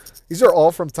 what? These are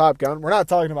all from Top Gun? We're not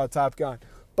talking about Top Gun.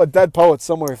 But Dead Poets,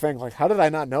 similar thing. Like, how did I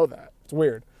not know that? It's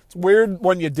weird. It's weird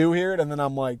when you do hear it, and then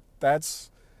I'm like,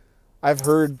 I've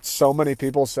heard so many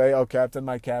people say, Oh Captain,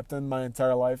 My Captain, my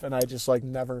entire life, and I just, like,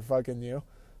 never fucking knew.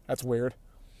 That's weird.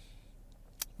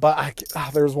 But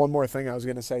there was one more thing I was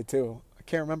going to say, too. I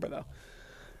can't remember, though.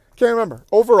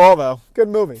 Overall, though, good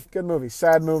movie.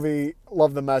 Sad movie.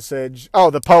 Love the message. Oh,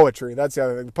 the poetry. That's the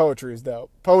other thing. The poetry is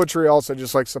dope. Poetry also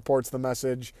just, like, supports the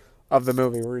message of the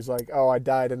movie where he's like, oh, I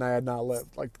died and I had not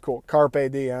lived. Like, cool.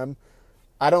 Carpe diem.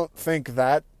 I don't think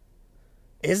that...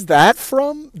 Is that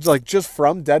from, like, just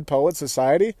from Dead Poets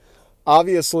Society?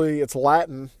 Obviously, it's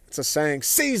Latin. It's a saying,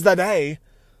 seize the day.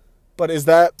 But is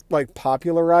that, like,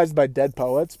 popularized by Dead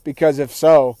Poets? Because if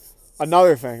so...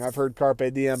 Another thing, I've heard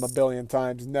Carpe Diem a billion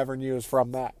times, never knew is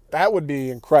from that. That would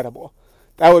be incredible.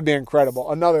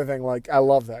 Another thing, like, I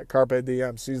love that. Carpe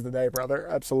Diem, seize the day, brother.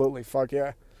 Absolutely. Fuck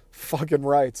yeah. Fucking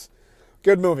rights.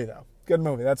 Good movie, though. Good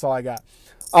movie. That's all I got.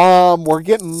 We're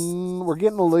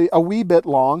getting a wee bit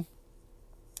long.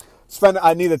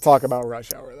 I need to talk about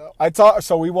Rush Hour, though.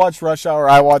 So we watched Rush Hour.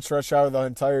 I watched Rush Hour, the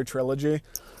entire trilogy,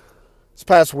 this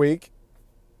past week.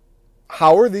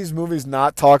 How are these movies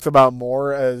not talked about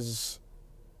more as,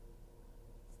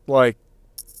 like,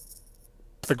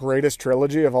 the greatest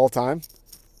trilogy of all time?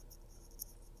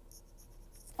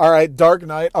 All right, Dark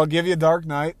Knight. I'll give you Dark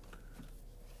Knight.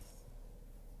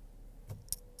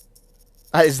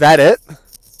 Is that it?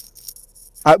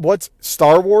 What's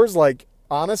Star Wars? Like,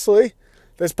 honestly,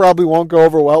 this probably won't go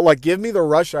over well. Like, give me the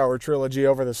Rush Hour trilogy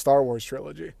over the Star Wars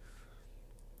trilogy.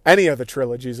 Any of the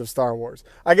trilogies of Star Wars.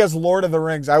 I guess Lord of the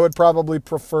Rings. I would probably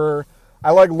prefer.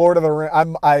 I like Lord of the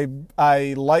Rings.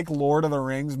 I like Lord of the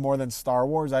Rings more than Star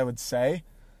Wars, I would say.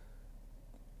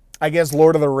 I guess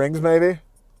Lord of the Rings, maybe.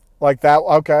 Like that.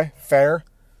 Okay, fair.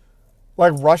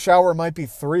 Like Rush Hour might be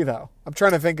 3, though. I'm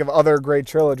trying to think of other great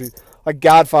trilogies. Like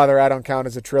Godfather, I don't count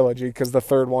as a trilogy because the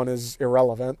third one is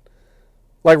irrelevant.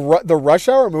 Like the Rush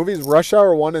Hour movies, Rush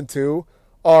Hour 1 and 2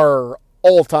 are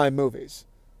all-time movies.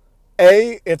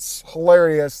 It's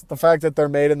hilarious, the fact that they're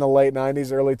made in the late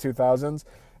 90s, early 2000s,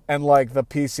 and like the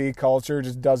PC culture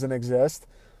just doesn't exist.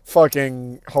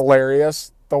 Fucking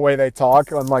hilarious, the way they talk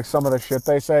and like some of the shit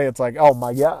they say. It's like, oh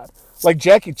my God. Like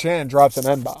Jackie Chan drops an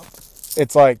N-bomb.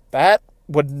 It's like, that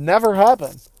would never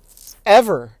happen.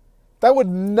 Ever. That would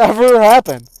never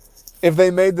happen if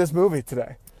they made this movie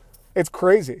today. It's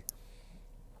crazy.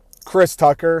 Chris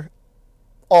Tucker,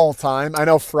 all time. I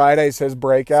know Friday's his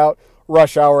breakout.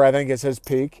 Rush Hour, I think, is his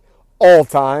peak. All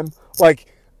time. Like,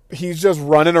 he's just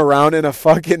running around in a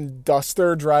fucking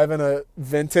duster, driving a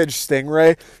vintage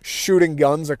Stingray, shooting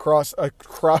guns across a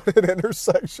crowded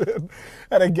intersection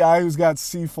at a guy who's got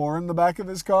C4 in the back of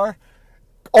his car.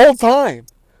 All time.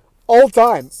 All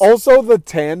time. Also, the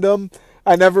tandem,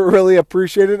 I never really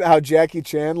appreciated how Jackie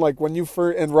Chan, like when you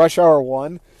first, in Rush Hour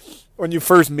 1, when you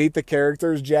first meet the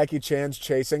characters, Jackie Chan's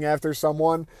chasing after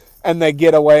someone and they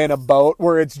get away in a boat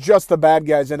where it's just the bad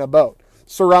guys in a boat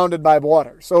surrounded by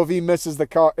water. So if he misses the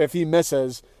car,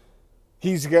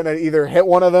 he's going to either hit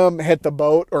one of them, hit the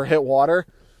boat, or hit water.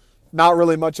 Not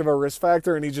really much of a risk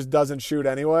factor, and he just doesn't shoot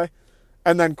anyway.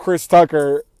 And then Chris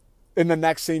Tucker, in the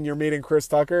next scene, you're meeting Chris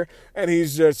Tucker, and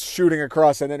he's just shooting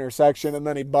across an intersection, and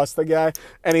then he busts the guy,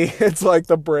 and he hits like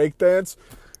the breakdance.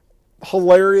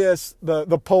 Hilarious.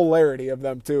 The polarity of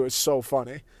them, too, is so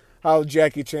funny. How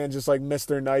Jackie Chan just like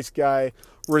Mr. Nice Guy,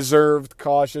 reserved,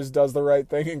 cautious, does the right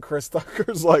thing, and Chris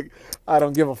Tucker's like, I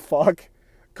don't give a fuck.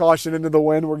 Caution into the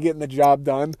wind, we're getting the job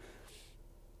done.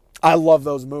 I love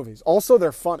those movies. Also,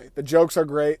 they're funny. The jokes are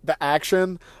great. The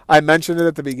action, I mentioned it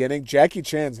at the beginning, Jackie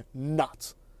Chan's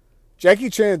nuts. Jackie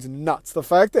Chan's nuts. The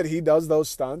fact that he does those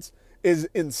stunts is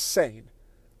insane.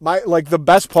 The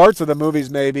best parts of the movies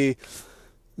maybe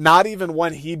not even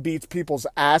when he beats people's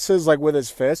asses like with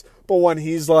his fist, but when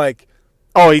he's like,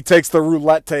 oh, he takes the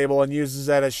roulette table and uses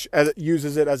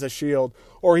it as a shield,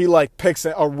 or he like picks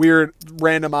a weird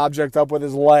random object up with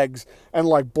his legs and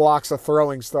like blocks a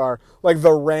throwing star. Like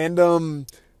the random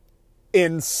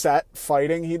in-set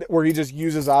fighting where he just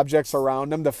uses objects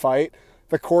around him to fight.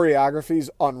 The choreography's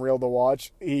unreal to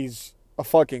watch. He's a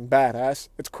fucking badass.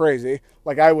 It's crazy.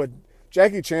 Like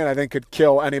Jackie Chan, I think, could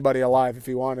kill anybody alive if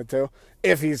he wanted to,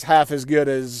 if he's half as good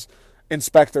as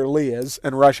Inspector Lee is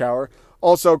in Rush Hour.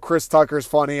 Also, Chris Tucker's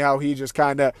funny how he just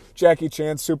Jackie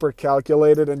Chan's super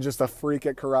calculated and just a freak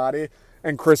at karate,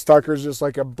 and Chris Tucker's just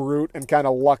like a brute and kind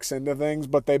of lucks into things,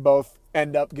 but they both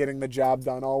end up getting the job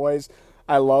done always.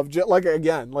 I love,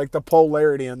 the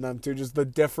polarity in them too, just the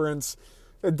difference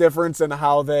in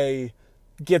how they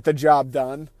get the job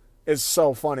done is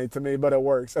so funny to me, but it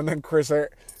works. And then Chris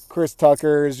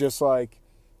Tucker is just like,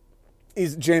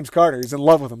 he's James Carter. He's in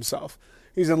love with himself.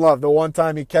 He's in love. The one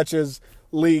time he catches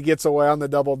Lee, gets away on the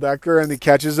double-decker, and he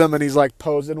catches him, and he's like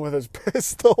posing with his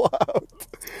pistol out.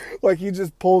 Like he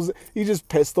just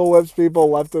pistol whips people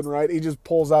left and right. He just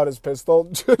pulls out his pistol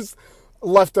just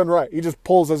left and right. He just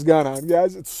pulls his gun on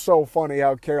guys. It's so funny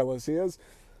how careless he is.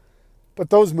 But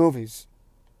those movies,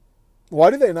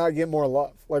 why do they not get more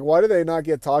love? Like, why do they not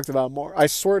get talked about more? I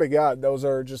swear to God, those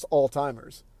are just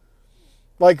all-timers.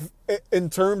 Like, in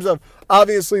terms of,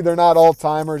 obviously they're not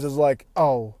all-timers as like,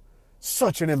 oh,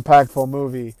 such an impactful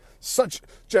movie, such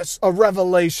just a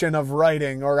revelation of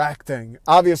writing or acting.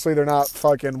 Obviously they're not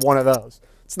fucking one of those.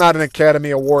 It's not an Academy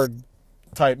Award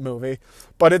type movie,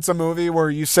 but it's a movie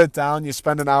where you sit down, you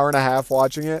spend an hour and a half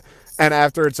watching it, and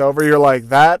after it's over, you're like,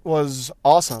 that was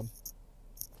awesome.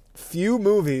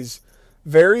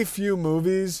 Very few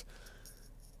movies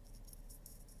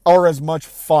are as much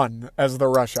fun as the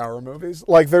Rush Hour movies.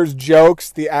 Like, there's jokes,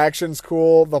 the action's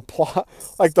cool, the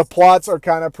plots are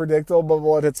kind of predictable,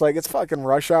 but it's like, it's fucking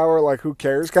Rush Hour, like, who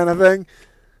cares kind of thing.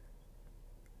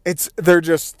 They're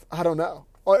just, I don't know.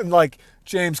 Like,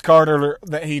 James Carter,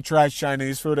 that he tries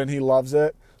Chinese food and he loves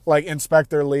it. Like,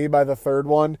 Inspector Lee, by the third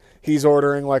one, he's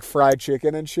ordering, like, fried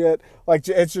chicken and shit. Like,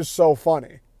 it's just so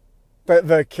funny.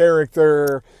 the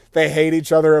character, they hate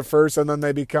each other at first and then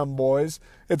they become boys.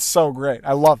 It's so great.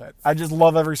 I love it. I just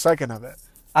love every second of it.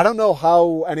 I don't know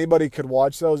how anybody could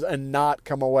watch those and not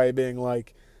come away being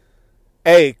like,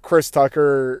 A, Chris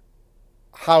Tucker,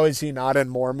 how is he not in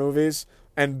more movies?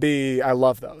 And B, I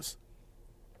love those.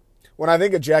 When I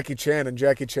think of Jackie Chan and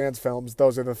Jackie Chan's films,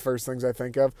 those are the first things I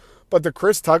think of. But the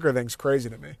Chris Tucker thing's crazy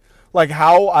to me. Like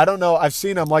how, I don't know, I've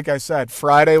seen him, like I said,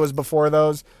 Friday was before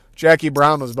those, Jackie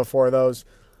Brown was before those.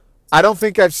 I don't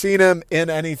think I've seen him in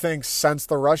anything since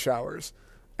the Rush Hours.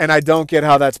 And I don't get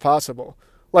how that's possible.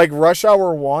 Like Rush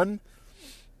Hour 1,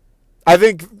 I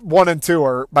think 1 and 2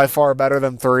 are by far better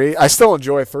than 3. I still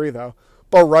enjoy 3 though.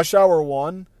 But Rush Hour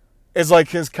 1 is like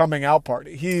his coming out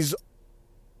party. He's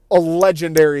a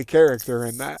legendary character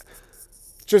in that.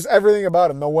 Just everything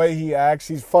about him, the way he acts,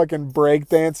 he's fucking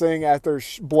breakdancing after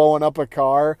blowing up a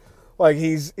car. Like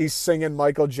he's singing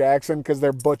Michael Jackson because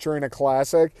they're butchering a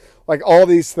classic. Like all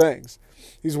these things.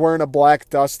 He's wearing a black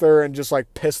duster and just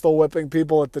like pistol whipping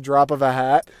people at the drop of a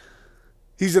hat.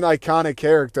 He's an iconic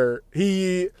character.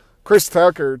 Chris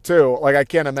Tucker too, like I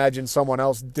can't imagine someone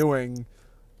else doing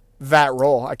that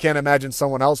role. I can't imagine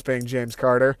someone else being James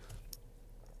Carter.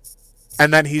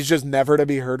 And then he's just never to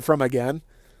be heard from again.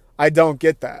 I don't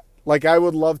get that. Like, I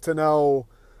would love to know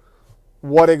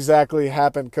what exactly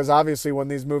happened. Because obviously when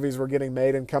these movies were getting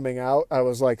made and coming out, I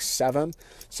was like 7.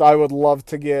 So I would love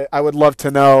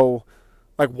to know,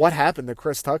 like, what happened to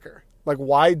Chris Tucker? Like,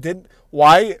 when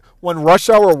Rush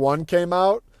Hour 1 came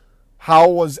out, how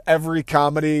was every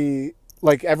comedy,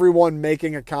 like, everyone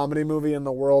making a comedy movie in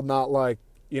the world not like,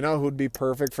 you know who'd be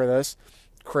perfect for this?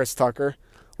 Chris Tucker.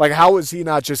 Like, how is he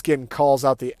not just getting calls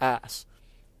out the ass?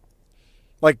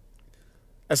 Like,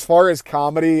 as far as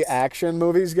comedy action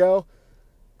movies go,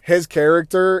 his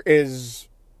character is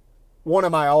one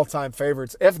of my all-time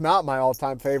favorites, if not my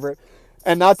all-time favorite.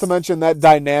 And not to mention that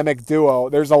dynamic duo.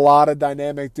 There's a lot of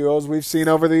dynamic duos we've seen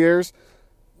over the years.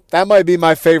 That might be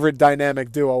my favorite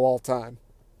dynamic duo all time.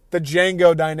 The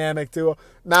Django dynamic duo.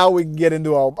 Now we can get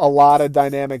into a lot of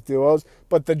dynamic duos,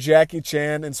 but the Jackie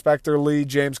Chan, Inspector Lee,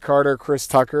 James Carter, Chris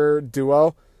Tucker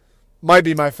duo might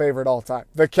be my favorite all time.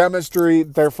 The chemistry,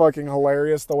 they're fucking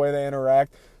hilarious the way they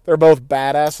interact. They're both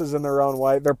badasses in their own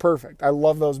way. They're perfect. I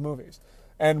love those movies.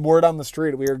 And word on the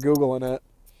street, we were Googling it.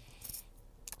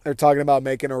 They're talking about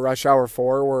making a Rush Hour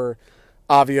 4. We're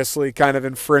obviously kind of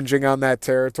infringing on that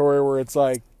territory where it's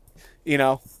like, you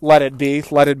know, let it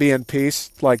be in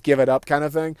peace, like give it up kind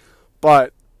of thing.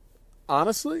 But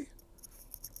honestly,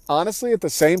 at the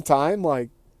same time, like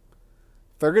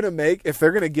if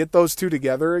they're gonna get those two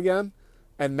together again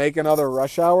and make another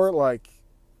Rush Hour, like,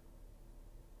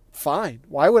 fine.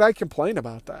 Why would I complain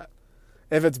about that?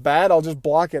 If it's bad, I'll just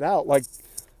block it out. Like,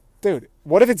 dude,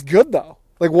 what if it's good though?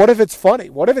 Like, what if it's funny?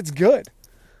 What if it's good?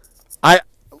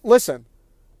 Listen,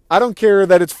 I don't care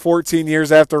that it's 14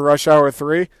 years after Rush Hour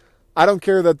 3. I don't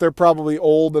care that they're probably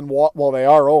old and, well, they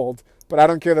are old, but I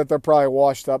don't care that they're probably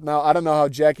washed up now. I don't know how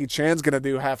Jackie Chan's going to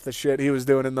do half the shit he was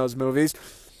doing in those movies.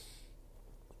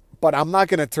 But I'm not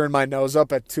going to turn my nose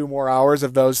up at 2 more hours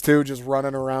of those two just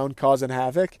running around causing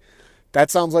havoc. That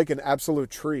sounds like an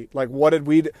absolute treat. Like, what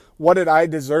did I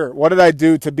deserve? What did I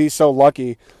do to be so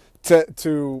lucky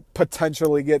to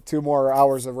potentially get 2 more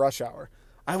hours of Rush Hour?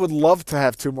 I would love to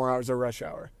have 2 more hours of Rush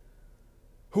Hour.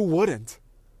 Who wouldn't?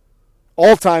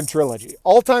 All-time trilogy.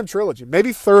 All-time trilogy.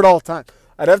 Maybe third all-time.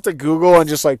 I'd have to Google and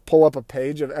just, like, pull up a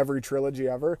page of every trilogy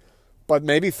ever. But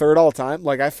maybe third all-time.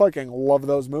 Like, I fucking love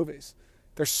those movies.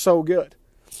 They're so good.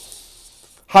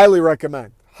 Highly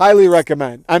recommend. Highly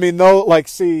recommend. I mean, though, like,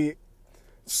 see,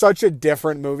 such a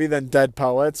different movie than Dead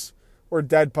Poets. Where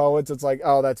Dead Poets, it's like,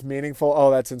 oh, that's meaningful.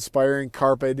 Oh, that's inspiring.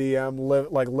 Carpe diem.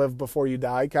 Live before you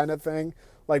die kind of thing.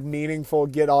 Like, meaningful.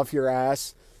 Get off your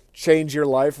ass. Change your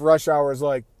life. Rush Hour is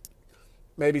like,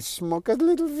 maybe smoke a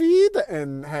little weed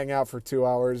and hang out for 2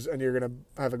 hours and you're going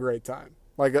to have a great time.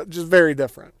 Like, just very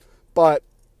different. But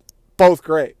both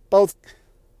great. Both.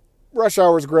 Rush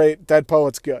Hour's great. Dead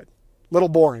Poet's good. Little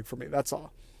boring for me. That's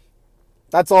all.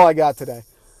 That's all I got today.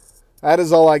 That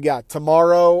is all I got.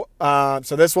 Tomorrow,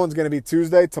 so this one's going to be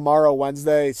Tuesday. Tomorrow,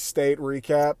 Wednesday, state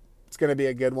recap. It's going to be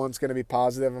a good one. It's going to be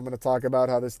positive. I'm going to talk about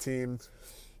how this team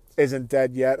isn't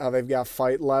dead yet, how they've got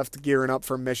fight left, gearing up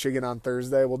for Michigan on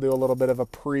Thursday. We'll do a little bit of a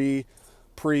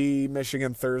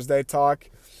pre-Michigan Thursday talk.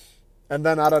 And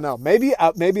then, I don't know, maybe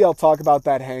I'll talk about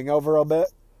that hangover a bit,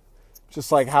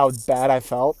 just like how bad I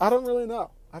felt. I don't really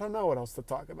know. I don't know what else to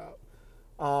talk about.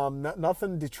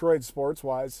 Nothing Detroit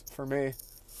sports-wise for me.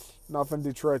 Nothing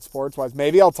Detroit sports-wise.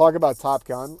 Maybe I'll talk about Top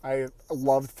Gun. I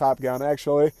loved Top Gun,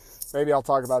 actually. Maybe I'll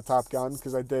talk about Top Gun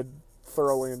because I did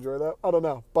thoroughly enjoy that. I don't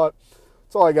know. But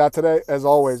That's all I got today. As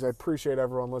always, I appreciate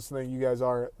everyone listening. You guys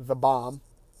are the bomb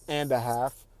and a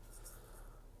half.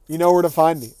 You know where to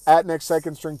find me. At Nick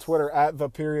Second String Twitter, at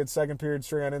Second Period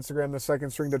String on Instagram, the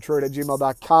Second String Detroit at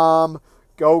gmail.com.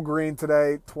 Go green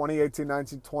today. 2018,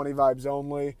 19, 20 vibes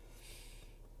only.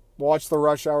 Watch the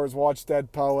Rush Hours. Watch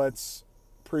Dead Poets.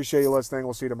 Appreciate you listening.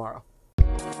 We'll see you tomorrow.